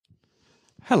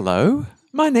Hello,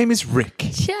 my name is Rick.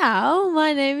 Ciao,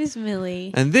 my name is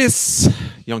Millie. And this,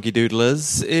 Yonky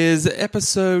Doodlers, is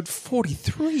episode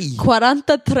 43.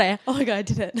 43. Oh my god, I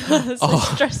did it. It's so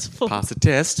stressful. Pass the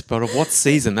test, but of what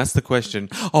season? That's the question.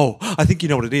 Oh, I think you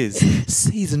know what it is.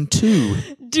 Season 2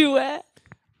 Do it.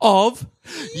 of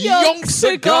Yonks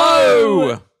Yonks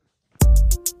Ago!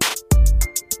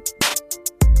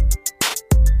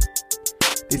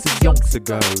 This is Yonks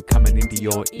Ago, coming into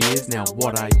your ears. Now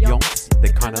what are yonks?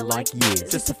 They're kinda like years.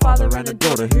 Just a father and a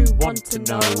daughter who want to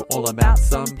know all about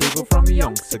some people from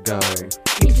Yonks Ago.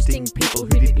 Interesting people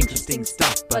who did interesting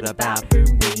stuff, but about whom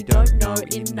we don't know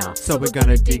enough. So we're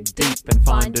gonna dig deep and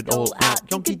find it all out.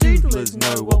 Yonky Doodlers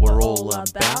know what we're all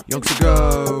about. Yonks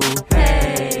Ago!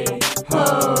 Hey!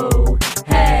 Ho!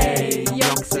 Hey!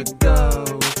 Yonks Ago!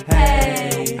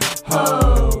 Hey!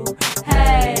 Ho!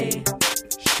 Hey!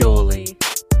 Surely.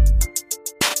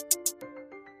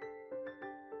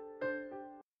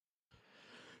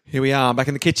 Here we are, back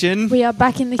in the kitchen. We are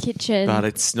back in the kitchen. But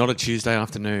it's not a Tuesday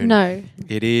afternoon. No.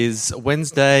 It is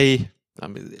Wednesday,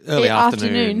 early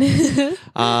afternoon.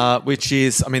 Which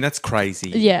is, that's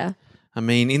crazy. Yeah.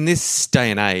 In this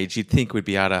day and age, you'd think we'd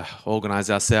be able to organise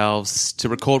ourselves to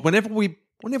record whenever we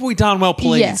darn well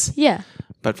please. Yeah.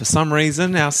 But for some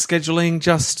reason, our scheduling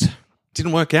just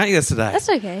didn't work out yesterday. That's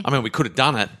okay. We could have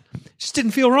done it. Just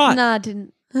didn't feel right. No, I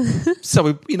didn't.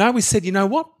 So, we said, you know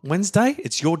what? Wednesday,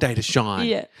 it's your day to shine.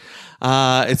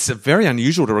 Yeah. It's very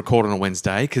unusual to record on a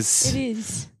Wednesday because It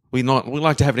is. we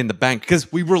like to have it in the bank because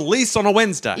we release on a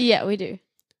Wednesday. Yeah, we do.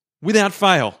 Without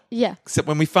fail. Yeah. Except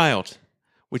when we failed,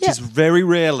 which is very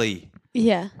rarely.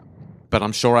 Yeah. But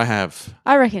I'm sure I have.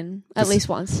 I reckon at least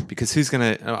once. Because who's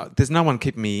going to... there's no one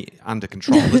keeping me under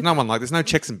control. There's no one there's no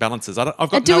checks and balances.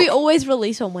 Do we always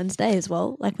release on Wednesday as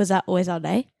well? Was that always our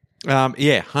day?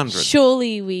 Yeah, 100.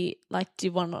 Surely we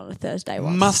did one on a Thursday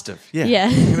once. Must have, yeah. Yeah.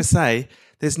 I'm going to say,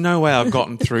 there's no way I've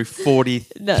gotten through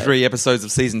 43 episodes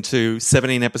of season 2,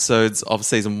 17 episodes of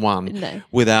season 1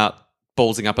 without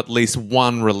ballsing up at least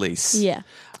one release. Yeah,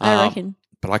 I reckon.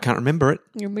 But I can't remember it.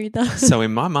 You either. So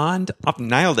in my mind, I've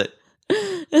nailed it.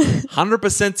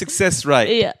 100% success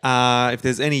rate. Yeah. If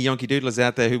there's any Yonky Doodlers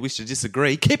out there who wish to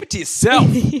disagree, keep it to yourself.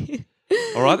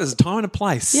 All right, there's a time and a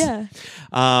place. Yeah.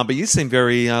 But you seem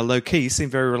very low-key. You seem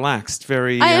very relaxed.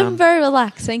 I am very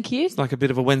relaxed, thank you. It's like a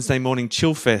bit of a Wednesday morning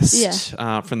chill fest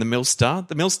from the Millster.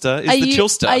 The Millster is the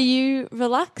chillster. Are you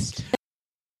relaxed?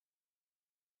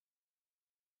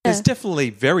 There's definitely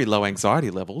very low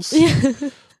anxiety levels. Yeah.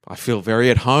 I feel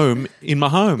very at home in my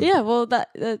home. Yeah, well,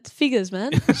 that figures,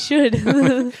 man. It should.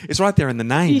 It's right there in the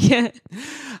name.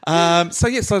 Yeah.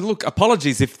 So look,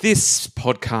 apologies if this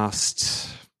podcast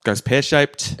goes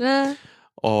pear-shaped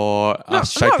or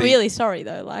not really sorry,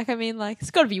 though.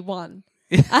 It's got to be one.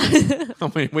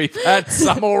 We've had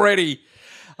some already.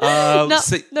 No,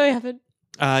 we haven't.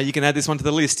 You can add this one to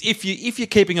the list if you're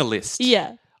keeping a list.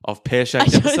 Yeah. Of pear-shaped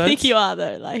episodes. episodes. I don't think you are,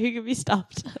 though. Who can be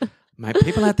stopped? Mate,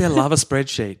 people out there love a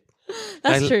spreadsheet.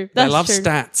 That's true. They love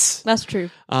stats. That's true.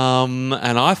 And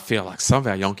I feel like some of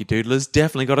our Yonky Doodlers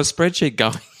definitely got a spreadsheet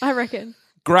going. I reckon.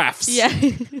 Graphs. Yeah.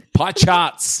 Pie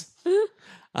charts.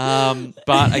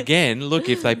 But again, look,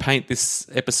 if they paint this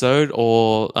episode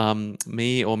or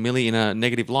me or Millie in a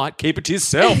negative light, keep it to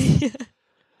yourself. Yeah.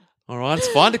 All right, it's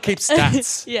fine to keep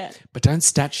stats. Yeah. But don't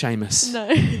stat shame us. No.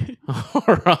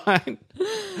 All right.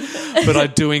 But I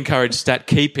do encourage stat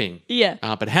keeping. Yeah.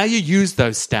 But how you use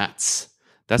those stats,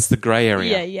 that's the grey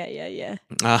area. Yeah.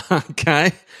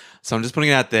 Okay. So I'm just putting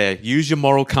it out there. Use your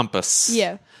moral compass.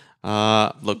 Yeah.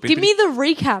 Look. Give me the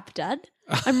recap, Dad.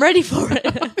 I'm ready for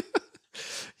it.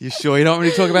 You sure you don't want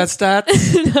me to talk about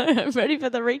stats? No, I'm ready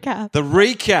for the recap. The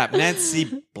recap,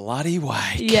 Nancy Bloody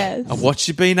Wake. Yes. Of what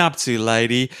she'd been up to,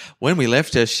 lady. When we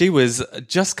left her, she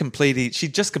just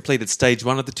completed stage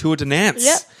 1 of the Tour de Nance.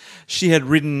 Yep. She had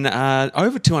ridden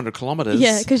over 200 kilometres.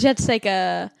 Yeah, because she had to take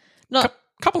a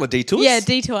couple of detours. Yeah,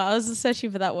 detour. I was searching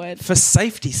for that word. For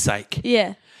safety's sake.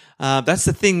 Yeah. That's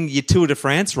the thing your Tour de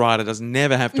France rider does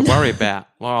never have to worry about.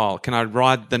 Well, can I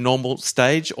ride the normal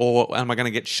stage or am I going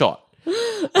to get shot?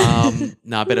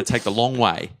 No, I better take the long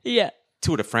way. Yeah.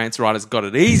 Tour de France riders got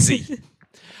it easy.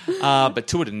 But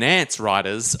Tour de Nance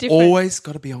riders always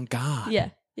got to be on guard. Yeah.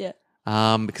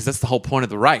 Because that's the whole point of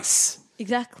the race.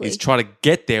 Exactly. Is try to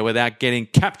get there without getting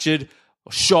captured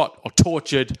or shot or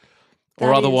tortured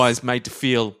or otherwise made to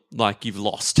feel like you've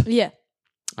lost. Yeah.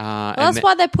 That's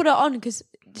why they put her on, because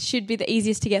it should be the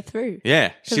easiest to get through.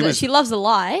 Yeah. She loves a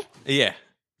lie. Yeah.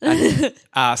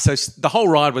 So the whole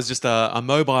ride was just a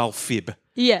mobile fib.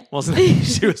 Yeah. wasn't it?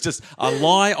 She was just a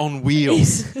lie on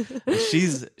wheels.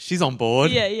 She's on board.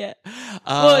 Yeah.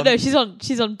 Well, no, she's on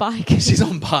bike. She's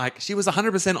on bike. She was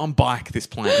 100% on bike, this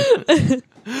plan.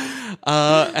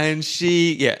 And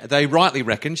they rightly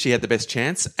reckoned she had the best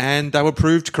chance, and they were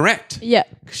proved correct. Yeah.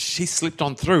 She slipped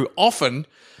on through, often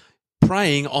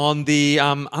preying on the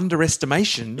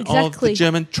underestimation of the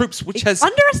German troops, which has...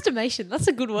 Underestimation, that's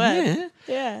a good word.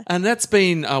 Yeah. And that's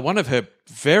been one of her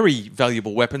very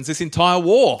valuable weapons this entire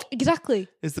war. Exactly.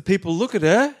 Is the people look at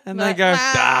her and they go,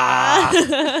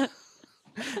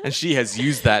 and she has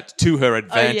used that to her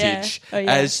advantage,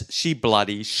 as she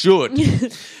bloody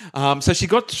should. So she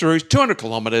got through 200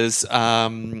 kilometres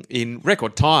in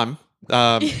record time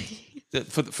for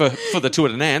the Tour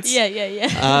de Nance.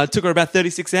 Yeah. Took her about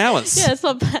 36 hours. Yeah, it's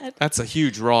not bad. That's a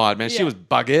huge ride, man. She was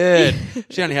buggered.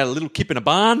 She only had a little kip in a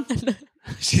barn.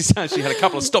 She had a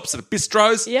couple of stops at the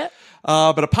bistros. Yeah.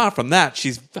 But apart from that,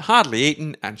 she's hardly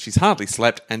eaten and she's hardly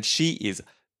slept, and she is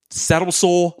saddle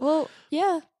sore. Well,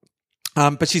 yeah.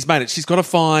 But she's made it. She's got to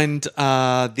find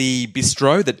the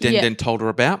bistro that Den told her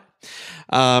about.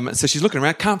 So she's looking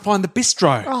around, can't find the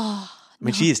bistro. Oh, I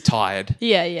mean, she is tired.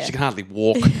 Yeah. She can hardly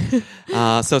walk.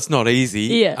 So it's not easy.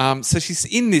 Yeah. So she's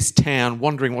in this town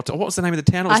wondering what was the name of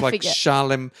the town? It was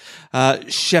Charlem,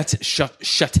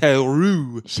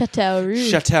 Châteauroux.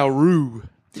 Châteauroux.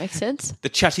 Makes sense. The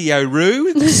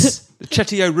Châteauroux. The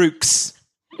Châteauroux.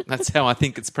 That's how I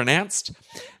think it's pronounced.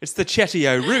 It's the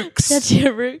Châteauroux.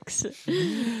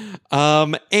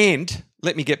 And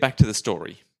let me get back to the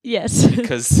story. Yes.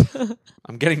 Because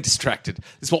I'm getting distracted.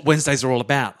 This is what Wednesdays are all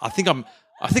about. I think I'm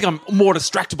more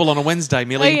distractible on a Wednesday,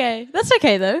 Millie. Okay. That's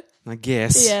okay, though. I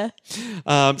guess. Yeah.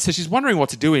 So she's wondering what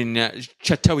to do in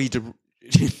Châteauroux.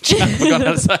 I forgot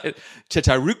how to say it.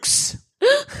 Châteauroux.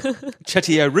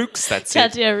 Châteauroux, that's it.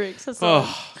 Châteauroux. That's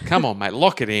come on, mate.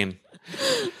 Lock it in.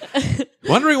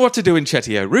 Wondering what to do in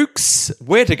Châteauroux,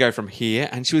 where to go from here,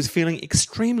 and she was feeling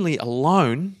extremely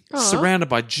alone, surrounded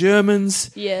by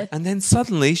Germans. Yeah. And then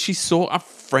suddenly she saw a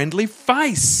friendly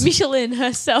face. Michelin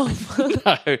herself.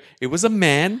 No, it was a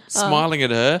man smiling at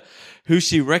her, who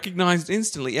she recognised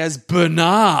instantly as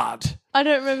Bernard. I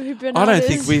don't remember who Bernard is. I don't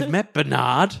think we've met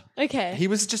Bernard. Okay. He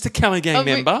was just a Cali Gang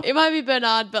member. It might be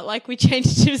Bernard, but we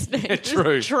changed his name. Yeah,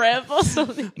 true. Trev or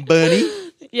something. Bernie.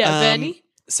 Yeah, Bernie.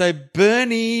 So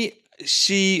Bernie,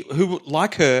 who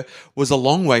like her, was a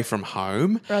long way from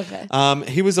home. Okay.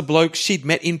 He was a bloke she'd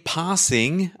met in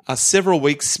passing several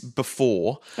weeks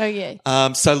before. Okay.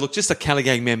 So look, just a Cali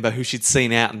Gang member who she'd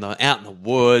seen out in the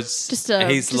woods. Just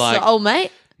an old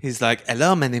mate. He's like,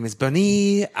 "Hello, my name is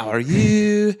Bernie. How are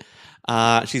you?"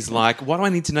 She's like, "Why do I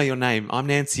need to know your name? I'm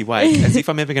Nancy Wake, as if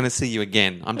I'm ever going to see you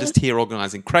again. I'm just here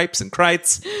organising crepes and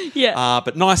crates. Yeah.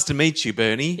 But nice to meet you,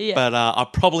 Bernie. Yeah. But I'll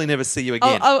probably never see you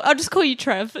again." I'll just call you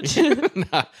Trev.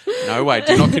 No way.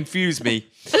 Do not confuse me.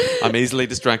 I'm easily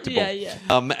distractible. Yeah.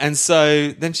 And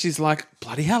so then she's like,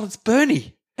 bloody hell, it's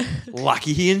Bernie.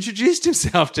 Lucky he introduced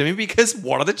himself to me, because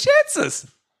what are the chances?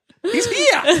 He's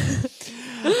here.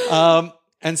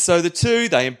 And so the two,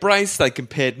 they embraced, they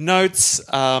compared notes,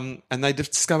 and they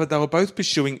discovered they were both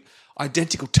pursuing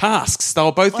identical tasks. They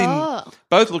were both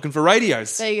looking for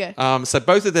radios. There you go. So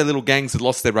both of their little gangs had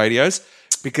lost their radios,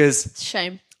 because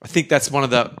Shame. I think that's one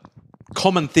of the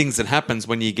common things that happens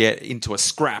when you get into a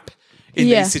scrap in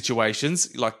these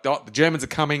situations. Like, the Germans are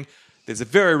coming. There's a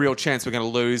very real chance we're going to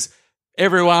lose.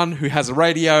 Everyone who has a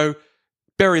radio,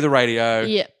 bury the radio,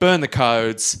 burn the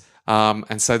codes.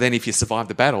 And so then if you survive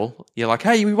the battle, you're like,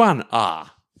 hey, we won.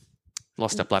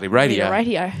 Lost our bloody radio.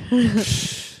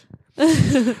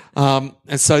 And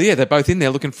so, they're both in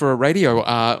there looking for a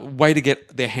radio, way to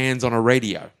get their hands on a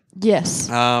radio. Yes.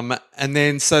 And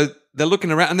then so they're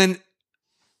looking around, and then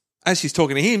as she's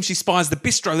talking to him, she spies the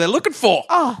bistro they're looking for.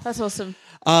 Oh, that's awesome.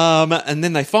 And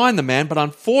then they find the man, but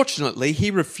unfortunately he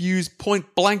refused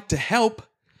point blank to help.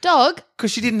 Dog?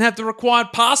 Because she didn't have the required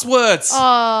passwords.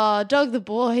 Oh, Dog the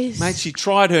boys. Mate, she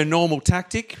tried her normal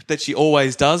tactic that she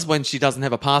always does when she doesn't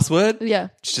have a password. Yeah.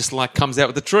 She just comes out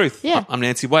with the truth. Yeah. I'm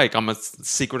Nancy Wake. I'm a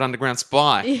secret underground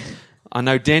spy. Yeah. I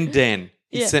know Den.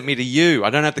 He sent me to you. I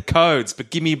don't have the codes,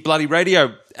 but give me bloody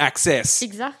radio access.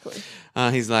 Exactly.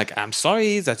 He's like, I'm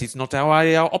sorry, that is not how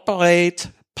I operate.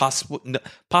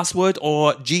 Password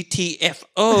or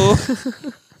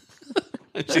GTFO.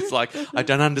 She's like, I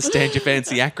don't understand your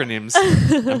fancy acronyms.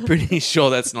 I'm pretty sure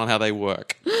that's not how they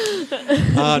work.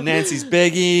 Nancy's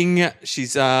begging.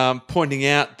 She's pointing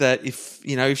out that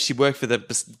if she worked for the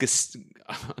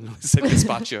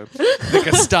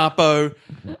Gestapo,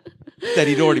 that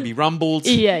he'd already be rumbled.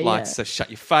 So shut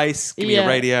your face, give me a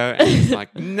radio. And he's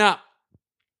like, nah.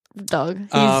 Dog.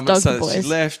 He's Dog so the boys. she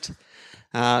left.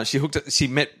 She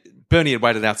met Bernie had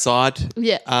waited outside.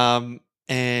 Yeah.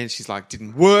 And she's like,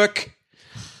 didn't work.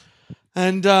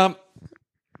 And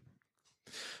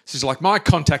she's like, my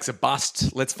contact's a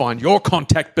bust. Let's find your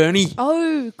contact, Bernie.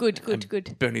 Oh, good.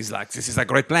 Bernie's like, this is a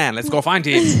great plan. Let's go find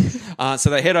him. So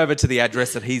they head over to the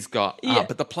address that he's got. Yeah.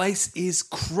 But the place is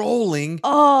crawling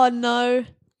Oh, no.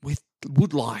 with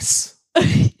wood lice.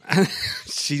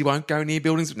 She won't go near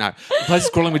buildings. No, the place is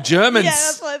crawling with Germans. Yeah,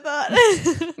 that's what I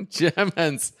thought.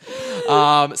 Germans.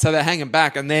 So they're hanging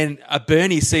back, and then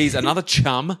Bernie sees another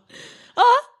chum.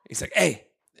 He's like, hey,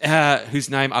 whose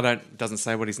name doesn't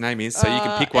say what his name is, so you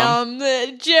can pick one.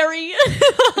 Jerry.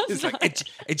 He's like,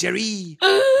 hey,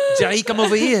 Jerry, come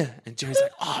over here. And Jerry's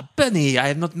like, oh, Bernie, I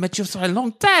have not met you for a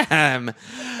long time.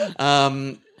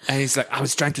 And he's like, I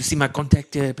was trying to see my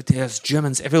contact, but there's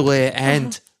Germans everywhere,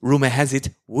 and rumor has it,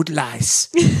 wood lice.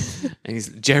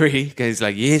 And Jerry is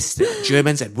like, yes,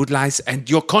 Germans and wood lice, and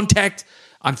your contact,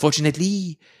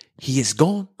 unfortunately, he is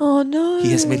gone. Oh, no.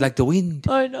 He has made like the wind.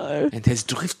 Oh, no. And has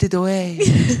drifted away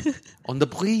on the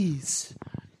breeze.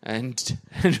 And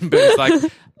Bernie's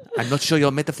like, I'm not sure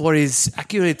your metaphor is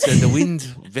accurate. The wind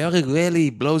very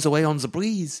rarely blows away on the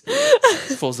breeze.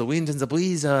 For the wind and the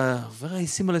breeze are very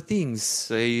similar things.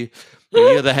 You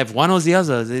either have one or the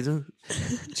other. They don't.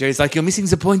 Jerry's like, you're missing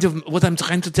the point of what I'm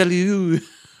trying to tell you.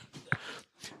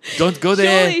 Don't go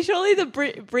there. Surely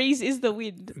the breeze is the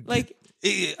wind. Like,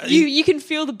 you can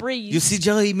feel the breeze. You see,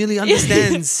 Jerry merely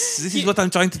understands. This is what I'm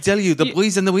trying to tell you. The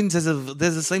breeze and the wind, there's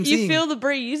the same thing. You feel the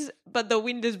breeze, but the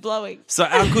wind is blowing. So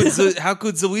how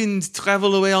could the wind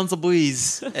travel away on the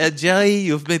breeze? Jerry,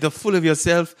 you've made a fool of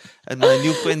yourself, and my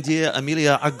new friend here,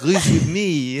 Amelia, agrees with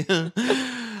me.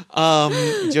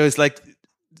 Jerry's like,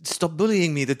 stop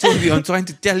bullying me. The two of you, I'm trying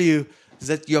to tell you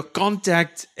that your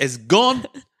contact is gone.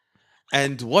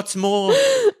 And what's more,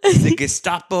 the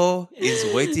Gestapo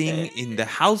is waiting in the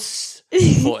house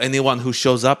for anyone who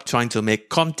shows up trying to make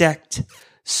contact.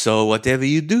 So whatever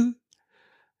you do,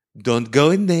 don't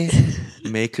go in there.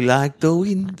 Make like the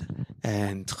wind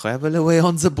and travel away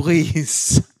on the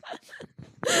breeze.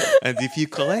 And if you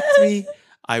correct me,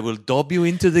 I will dob you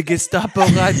into the Gestapo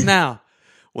right now.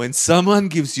 When someone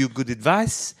gives you good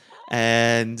advice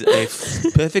and a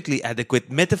perfectly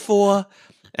adequate metaphor,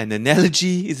 an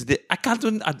analogy, is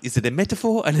it a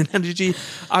metaphor, an analogy?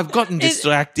 I've gotten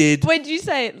distracted. When did you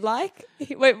say it like?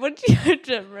 Wait, what did you have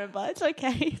to remember? It's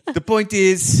okay. The point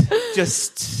is,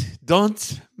 just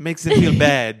don't make them feel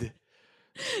bad.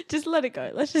 Just let it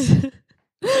go. Let's just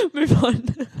move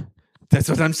on. That's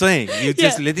what I'm saying. You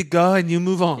just let it go and you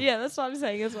move on. Yeah, that's what I'm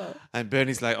saying as well. And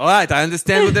Bernie's like, all right, I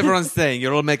understand what everyone's saying.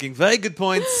 You're all making very good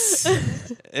points.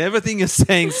 Everything you're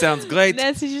saying sounds great.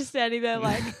 Nancy's just standing there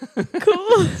like,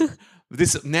 cool.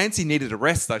 Nancy needed a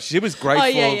rest though. She was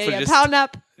grateful for just power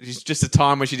nap. Just a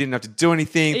time where she didn't have to do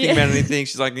anything, think about anything.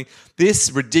 She's like, this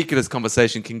ridiculous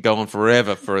conversation can go on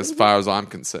forever for as far as I'm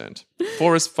concerned.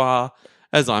 For as far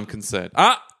as I'm concerned.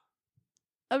 I'm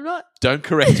not. Don't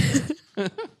correct me.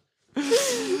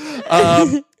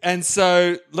 And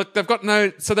so, look,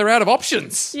 so they're out of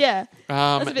options. Yeah.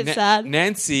 That's a bit sad.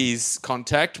 Nancy's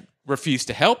contact refused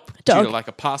to help due to like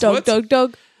a password.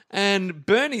 Dog. And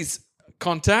Bernie's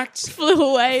contact flew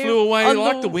away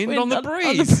like the wind on the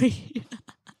breeze.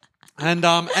 And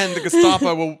the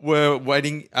Gestapo were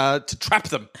waiting to trap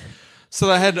them. So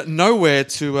they had nowhere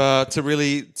to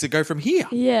really go from here.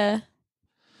 Yeah.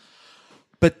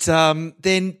 But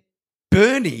then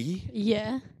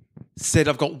Bernie said,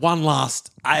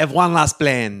 I have one last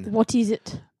plan. What is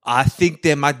it? I think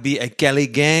there might be a Kelly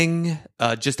gang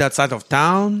just outside of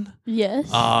town. Yes.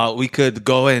 We could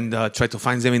go and try to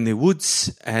find them in the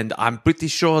woods. And I'm pretty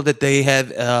sure that they have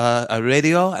a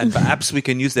radio. And perhaps we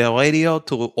can use their radio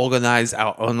to organize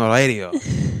our own radio.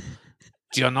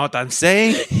 Do you know what I'm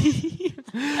saying?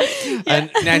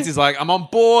 And Nancy's like, I'm on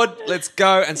board. Let's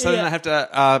go. And so then they have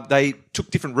to. They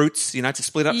took different routes, to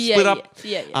split up.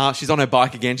 Yeah. She's on her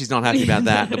bike again. She's not happy about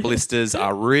that. The blisters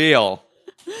are real.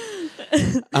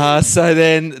 So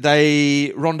then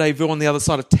they rendezvous on the other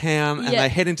side of town, and they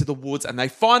head into the woods, and they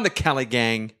find the Kelly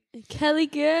gang. Kelly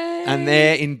gang. And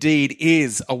there indeed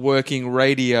is a working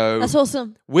radio. That's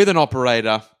awesome. With an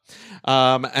operator.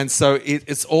 And so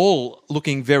it's all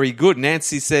looking very good.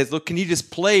 Nancy says, look, can you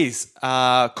just please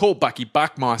call Bucky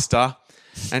Buckmeister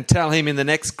and tell him in the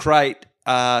next crate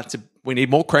we need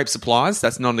more crepe supplies.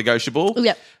 That's non-negotiable.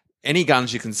 Yep. Any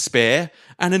guns you can spare.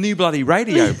 And a new bloody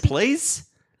radio, please.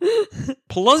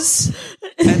 Plus.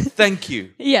 And thank you.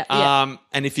 Yeah.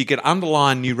 And if you could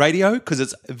underline new radio, because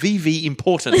it's VV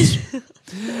important.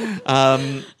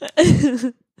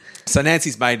 So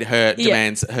Nancy's made her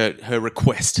demands, her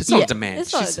request. It's not a demand.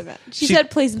 It's not a demand. She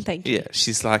said please and thank you. Yeah,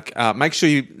 she's like, make sure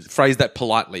you phrase that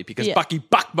politely because Bucky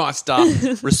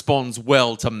Buckmeister responds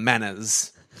well to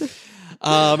manners.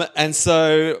 And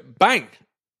so, bang,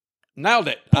 nailed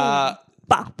it.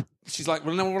 Bop. She's like,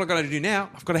 well, what am I going to do now?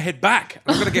 I've got to head back.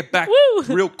 I've got to get back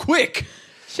real quick.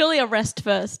 Surely a rest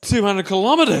first. 200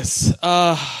 kilometers.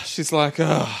 She's like,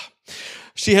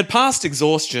 she had passed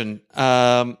exhaustion.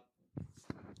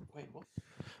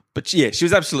 But yeah, she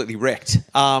was absolutely wrecked.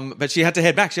 But she had to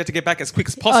head back. She had to get back as quick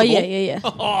as possible. Oh,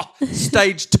 yeah.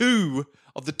 Stage 2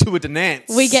 of the Tour de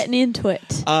Nantes. We're getting into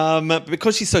it. But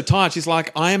because she's so tired, she's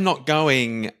like, I am not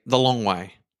going the long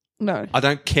way. No. I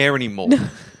don't care anymore.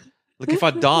 Look, if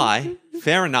I die,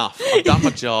 fair enough. I've done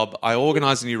my job. I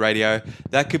organised a new radio.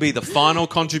 That could be the final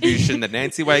contribution that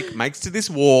Nancy Wake makes to this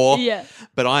war. Yeah.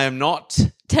 But I am not...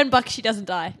 $10 she doesn't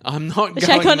die. I'm not going...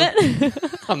 Shake on it.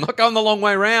 I'm not going the long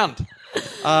way round.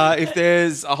 If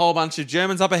there's a whole bunch of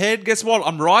Germans up ahead, guess what?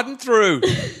 I'm riding through.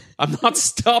 I'm not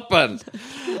stopping.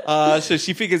 So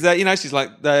she figures out, she's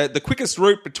like the quickest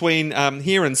route between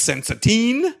here and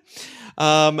Saint-Étienne.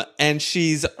 And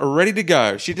she's ready to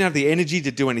go. She didn't have the energy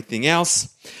to do anything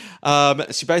else.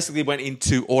 She basically went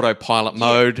into autopilot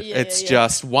mode. It's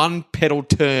just one pedal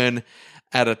turn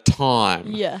at a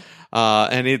time. Yeah.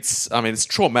 And it's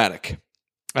traumatic.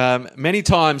 Many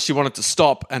times she wanted to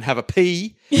stop and have a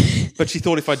pee, but she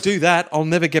thought if I do that, I'll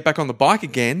never get back on the bike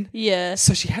again. Yeah.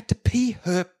 So she had to pee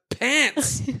her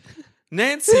pants.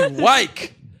 Nancy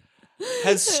Wake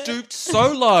has stooped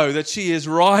so low that she is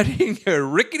riding her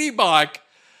rickety bike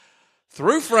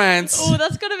through France. Oh,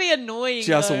 that's going to be annoying.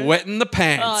 Just though. wetting the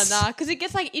pants. Oh, nah, because it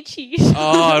gets like itchy.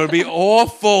 Oh, it would be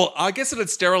awful. I guess it would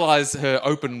sterilise her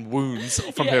open wounds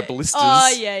from her blisters.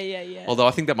 Oh, yeah. Although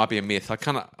I think that might be a myth. I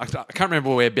can't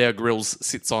remember where Bear Grylls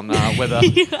sits on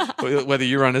whether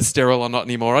urine is sterile or not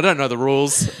anymore. I don't know the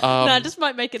rules. No, it just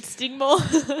might make it sting more.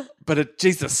 But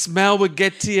the smell would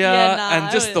get to you,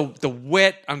 and just the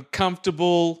wet,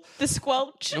 uncomfortable. The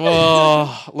squelch.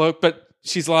 Oh, look, but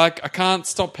she's like, I can't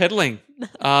stop pedaling.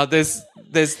 There's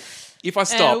if I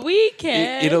stop, and we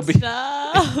can't it'll be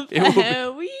stop,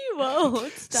 and we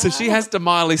won't stop. So she has to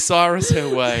Miley Cyrus her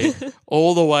way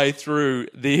all the way through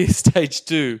the stage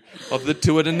 2 of the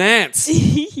Tour de Nantes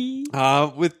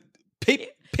with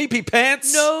pee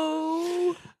pants.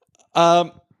 No.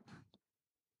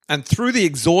 And through the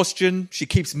exhaustion, she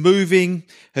keeps moving.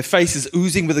 Her face is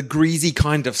oozing with a greasy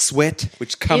kind of sweat,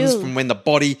 which comes from when the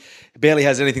body barely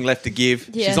has anything left to give.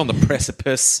 Yeah. She's on the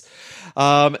precipice.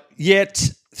 Yet,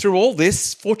 through all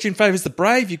this, fortune favours the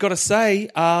brave, you've got to say,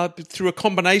 through a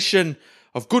combination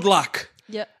of good luck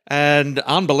and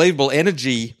unbelievable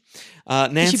energy.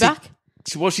 Nancy, is she back?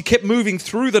 She kept moving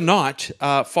through the night,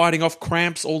 fighting off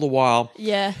cramps all the while.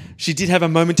 Yeah. She did have a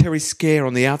momentary scare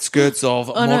on the outskirts of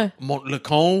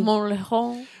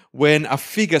Montlecon, when a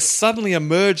figure suddenly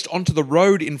emerged onto the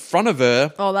road in front of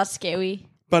her. Oh, that's scary.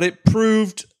 But it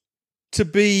proved to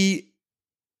be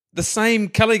the same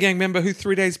Kelly Gang member who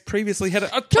 3 days previously had a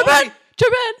Joban!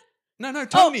 No,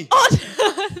 Tony.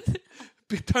 Oh.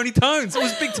 Big Tony Tones. It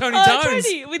was Big Tony Tones.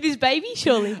 Tony, with his baby,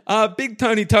 surely. Big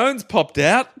Tony Tones popped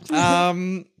out,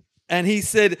 and he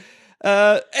said,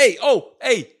 "Hey,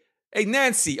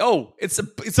 Nancy. Oh, it's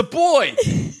a boy.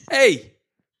 hey,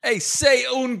 c'est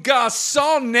un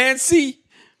garçon, Nancy."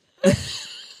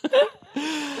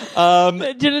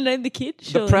 Didn't name the kid.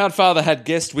 Surely. The proud father had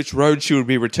guessed which road she would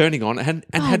be returning on, and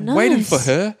had waited for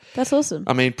her. That's awesome.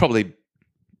 I mean, probably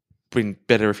been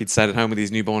better if he'd stayed at home with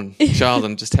his newborn child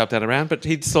and just helped out around. But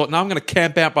he thought, no, I'm going to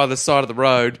camp out by the side of the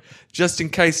road just in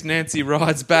case Nancy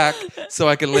rides back so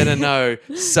I can let her know,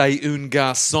 c'est un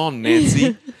garçon,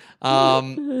 Nancy.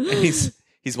 And his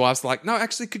wife's like, no,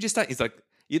 actually, could you stay? He's like,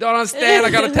 you don't understand. I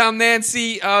got to tell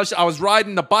Nancy I was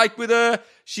riding the bike with her.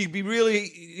 She'd be really,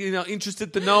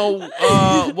 interested to know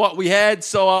what we had.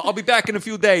 So I'll be back in a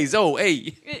few days. Oh,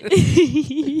 hey.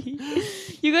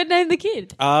 You got to name the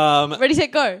kid. Ready,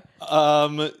 set, go.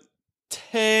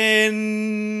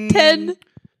 10. 10.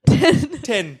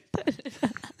 10.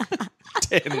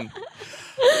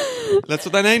 That's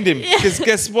what they named him. Because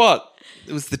guess what?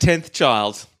 It was the 10th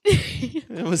child.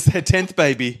 It was their 10th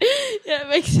baby. Yeah, it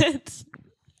makes sense.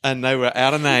 And they were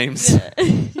out of names.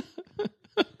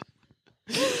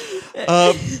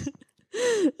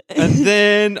 And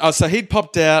then, so he'd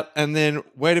popped out and then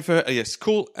waited for her. Yes,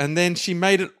 cool. And then she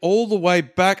made it all the way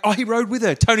back. Oh, he rode with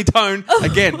her. Tony Tone.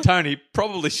 Again, Tony,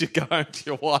 probably should go home to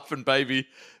your wife and baby.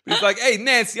 But he's like, hey,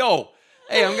 Nancy,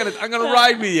 hey, I'm gonna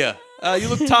ride with you. You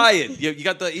look tired. You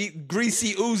got the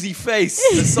greasy, oozy face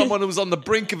as someone who was on the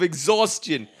brink of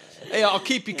exhaustion. Hey, I'll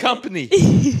keep you company.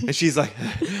 And she's like,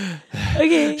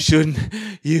 Okay. shouldn't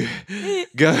you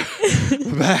go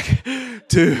back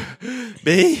to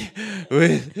be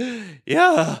with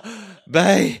your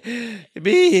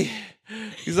baby?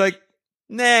 He's like,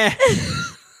 nah.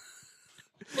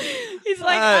 He's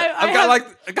like, I've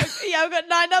got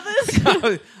 9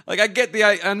 others. like I get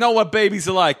I know what babies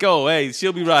are like. Oh, hey,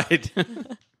 she'll be right.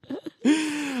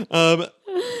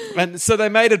 And so they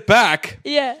made it back.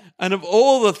 Yeah. And of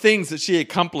all the things that she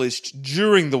accomplished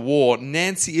during the war,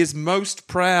 Nancy is most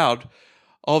proud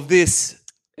of this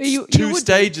two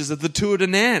stages of the Tour de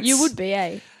Nance. You would be,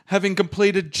 eh? Having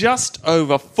completed just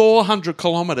over 400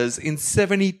 kilometres in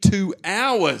 72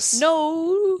 hours.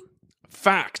 No.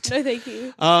 Fact. No, thank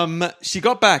you. She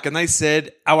got back and they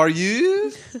said, "How are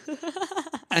you?"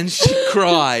 And she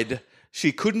cried.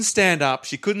 She couldn't stand up.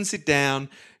 She couldn't sit down.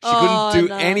 She couldn't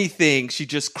do anything. She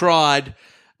just cried.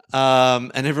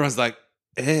 And everyone's like,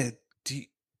 do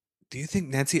you think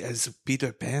Nancy has beat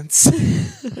her pants?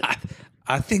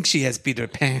 I think she has beat her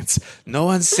pants. No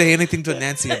one say anything to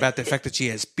Nancy about the fact that she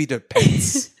has beat her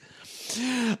pants.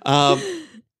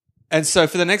 And so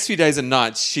for the next few days and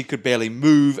nights, she could barely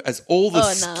move as all the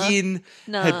skin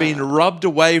had been rubbed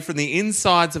away from the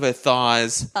insides of her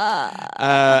thighs.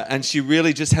 And she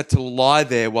really just had to lie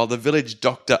there while the village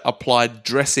doctor applied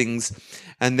dressings.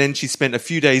 And then she spent a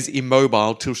few days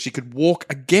immobile till she could walk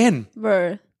again.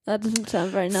 Bro, that doesn't sound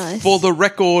very nice. For the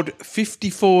record,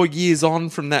 54 years on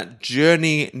from that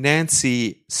journey,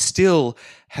 Nancy still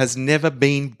has never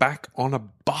been back on a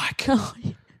bike. Oh,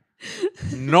 yeah.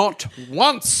 Not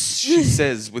once, she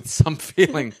says with some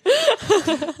feeling.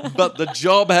 But the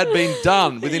job had been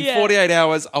done. Within 48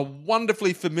 hours, a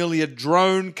wonderfully familiar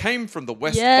drone came from the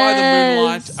west by the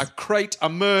moonlight. A crate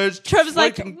emerged. Trevor's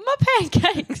like, my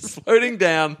pancakes. Floating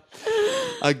down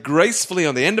gracefully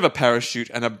on the end of a parachute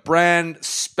and a brand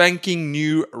spanking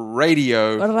new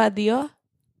radio.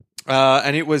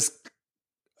 And it was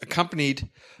accompanied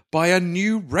by a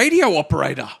new radio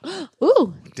operator.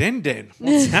 Ooh. Den.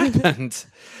 What's happened?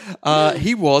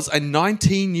 He was a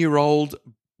 19-year-old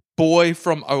boy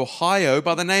from Ohio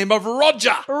by the name of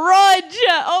Roger.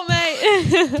 Oh,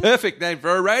 mate. Perfect name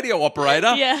for a radio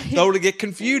operator. Yeah. Though to get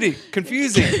confusing.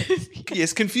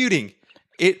 Yes, confusing.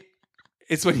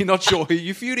 It's when you're not sure who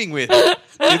you're feuding with.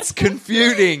 It's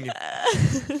confusing.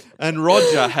 And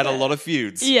Roger had a lot of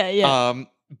feuds. Yeah.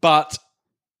 But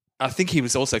I think he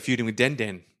was also feuding with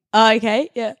Den. Oh, okay,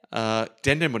 yeah.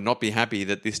 Den would not be happy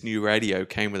that this new radio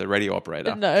came with a radio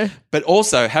operator. No. But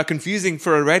also, how confusing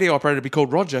for a radio operator to be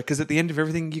called Roger, because at the end of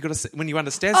everything, you got to when you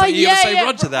understand something, you got to say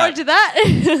Roger that. Roger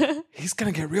that. He's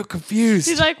going to get real confused.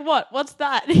 He's like, what? What's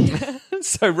that?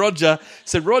 So Roger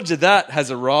that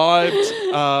has arrived.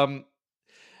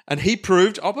 And he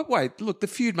proved, but wait, look, the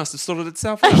feud must have sorted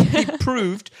itself out. He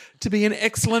proved to be an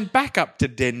excellent backup to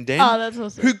Den. Oh, that's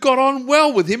awesome. Who got on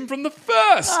well with him from the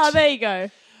first. Oh, there you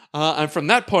go. And from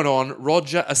that point on,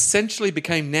 Roger essentially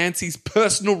became Nancy's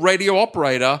personal radio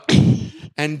operator,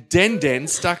 and Den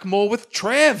stuck more with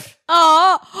Trev.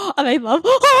 Oh, are they in love?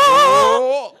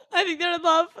 Oh, I think they're in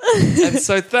love. And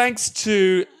so thanks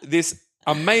to this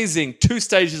amazing 2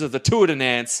 stages of the Tour de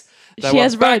Nance, they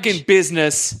were back in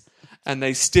business, and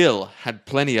they still had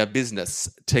plenty of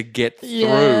business to get through.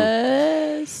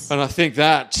 Yes. And I think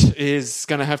that is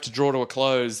going to have to draw to a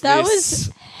close. That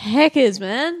was heckers,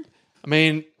 man. I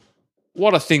mean,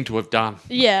 what a thing to have done.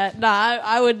 Yeah, no,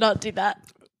 I would not do that.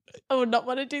 I would not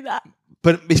want to do that.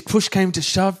 But if push came to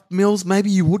shove, Mills, maybe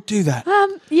you would do that.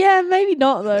 Yeah, maybe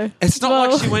not though. It's not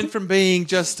like she went from being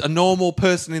just a normal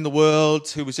person in the world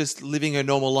who was just living her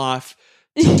normal life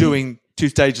to doing 2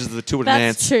 stages of the Tour de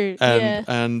Nance. That's true.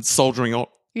 And soldiering on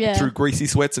through greasy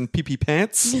sweats and pee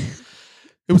pants.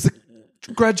 It was a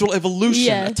gradual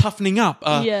evolution, a toughening up,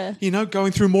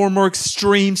 going through more and more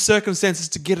extreme circumstances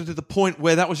to get her to the point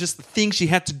where that was just the thing she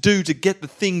had to do to get the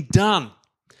thing done.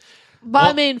 But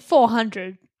I mean,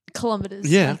 400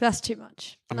 kilometres. Yeah. Like, that's too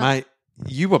much. No. Mate,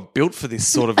 you were built for this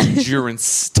sort of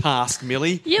endurance task,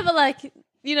 Millie. Yeah, but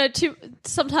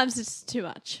sometimes it's too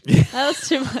much. That was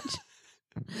too much.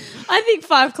 I think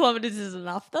 5 kilometres is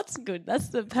enough. That's good. That's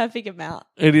the perfect amount.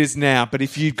 It is now, but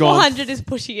if you'd gone 400 is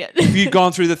pushing it. If you'd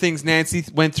gone through the things Nancy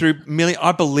went through, Millie,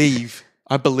 I believe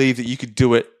that you could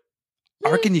do it.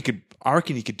 I reckon you could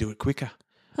do it quicker.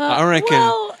 I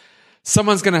reckon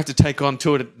someone's going to have to take on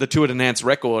the Tour de Nance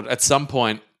record at some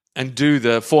point and do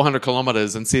the 400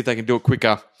 kilometres and see if they can do it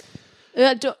quicker.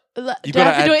 Do I gotta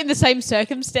have to do add- it in the same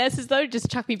circumstances though? Just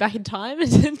chuck me back in time?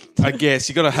 I guess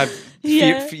you got to have.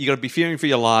 Yeah. You got to be fearing for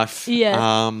your life.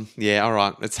 Yeah. Yeah. All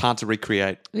right. It's hard to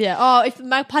recreate. Yeah. Oh, if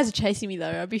magpies are chasing me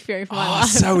though, I'd be fearing for my Oh, life.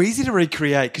 so easy to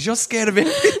recreate because you're scared of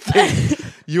everything.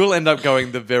 You'll end up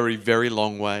going the very, very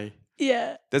long way.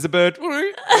 Yeah. There's a bird.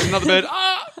 There's another bird.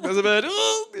 There's a bird. No,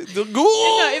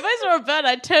 if I saw a bird,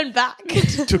 I'd turn back.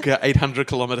 Took her 800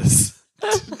 kilometers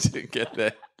to get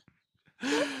there.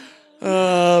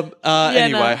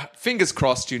 Anyway, no. fingers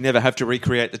crossed you never have to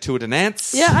recreate the Tour de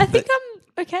Nance. Yeah, I think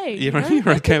I'm okay. You're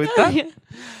okay with that? Yeah.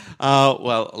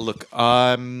 Well, look,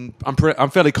 I'm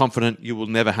fairly confident you will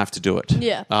never have to do it.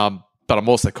 Yeah. But I'm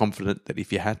also confident that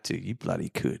if you had to, you bloody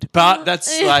could. But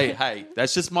that's hey,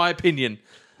 that's just my opinion.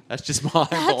 That's just my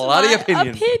bloody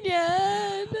opinion.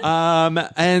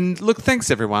 And look, thanks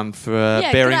everyone for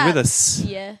bearing with us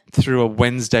through a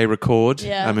Wednesday record.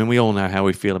 Yeah. I mean, we all know how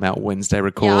we feel about Wednesday Yeah, I'm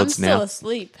records still now.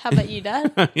 asleep. How about you,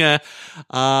 Dad? Yeah.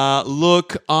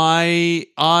 Look, I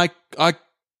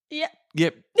Yeah.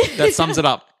 yep, that sums it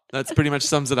up. That's pretty much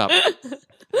sums it up.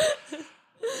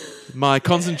 My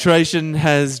concentration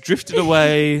has drifted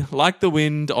away like the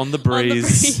wind on the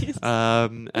breeze. breeze.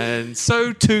 And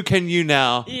so too can you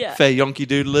now, Yeah. fair Yonky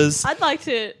Doodlers. I'd like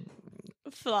to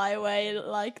fly away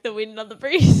like the wind on the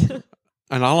breeze.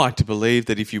 And I like to believe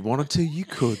that if you wanted to, you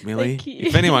could, Millie. Thank you.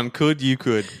 If anyone could, you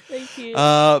could. Thank you.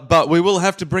 But we will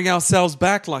have to bring ourselves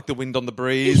back like the wind on the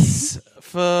breeze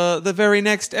for the very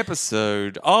next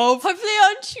episode of... Hopefully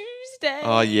on Tuesday.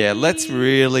 Oh, yeah. Let's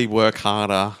really work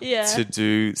harder Yeah. to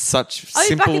do such I'll be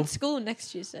simple... back at school next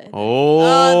Tuesday. Oh,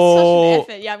 it's such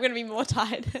an effort. Yeah, I'm going to be more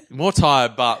tired. more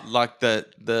tired, but like the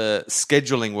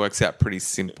scheduling works out pretty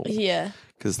simple. Yeah.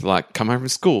 Because like come home from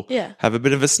school, Yeah. have a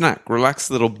bit of a snack, relax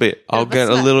a little bit. I'll Have a get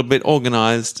a snack. little bit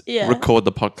organised, Yeah. record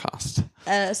the podcast.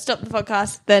 Stop the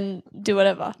podcast, then do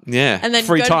whatever. Yeah. And then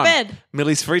free go to time. bed.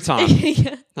 Millie's free time.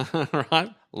 Yeah. All right.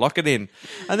 Lock it in.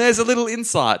 And there's a little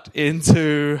insight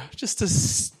into just a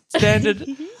standard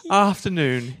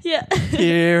afternoon Yeah.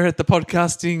 here at the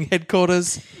podcasting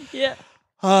headquarters. Yeah.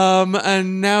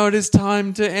 And now it is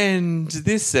time to end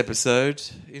this episode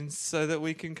so that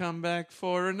we can come back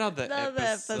for another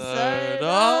episode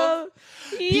of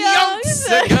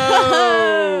Yonks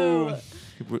Ago.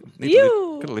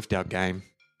 Gotta lift our game.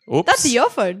 Oops. That's your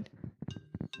phone.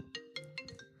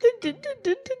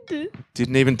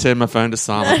 Didn't even turn my phone to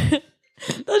silent.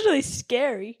 That was really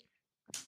scary.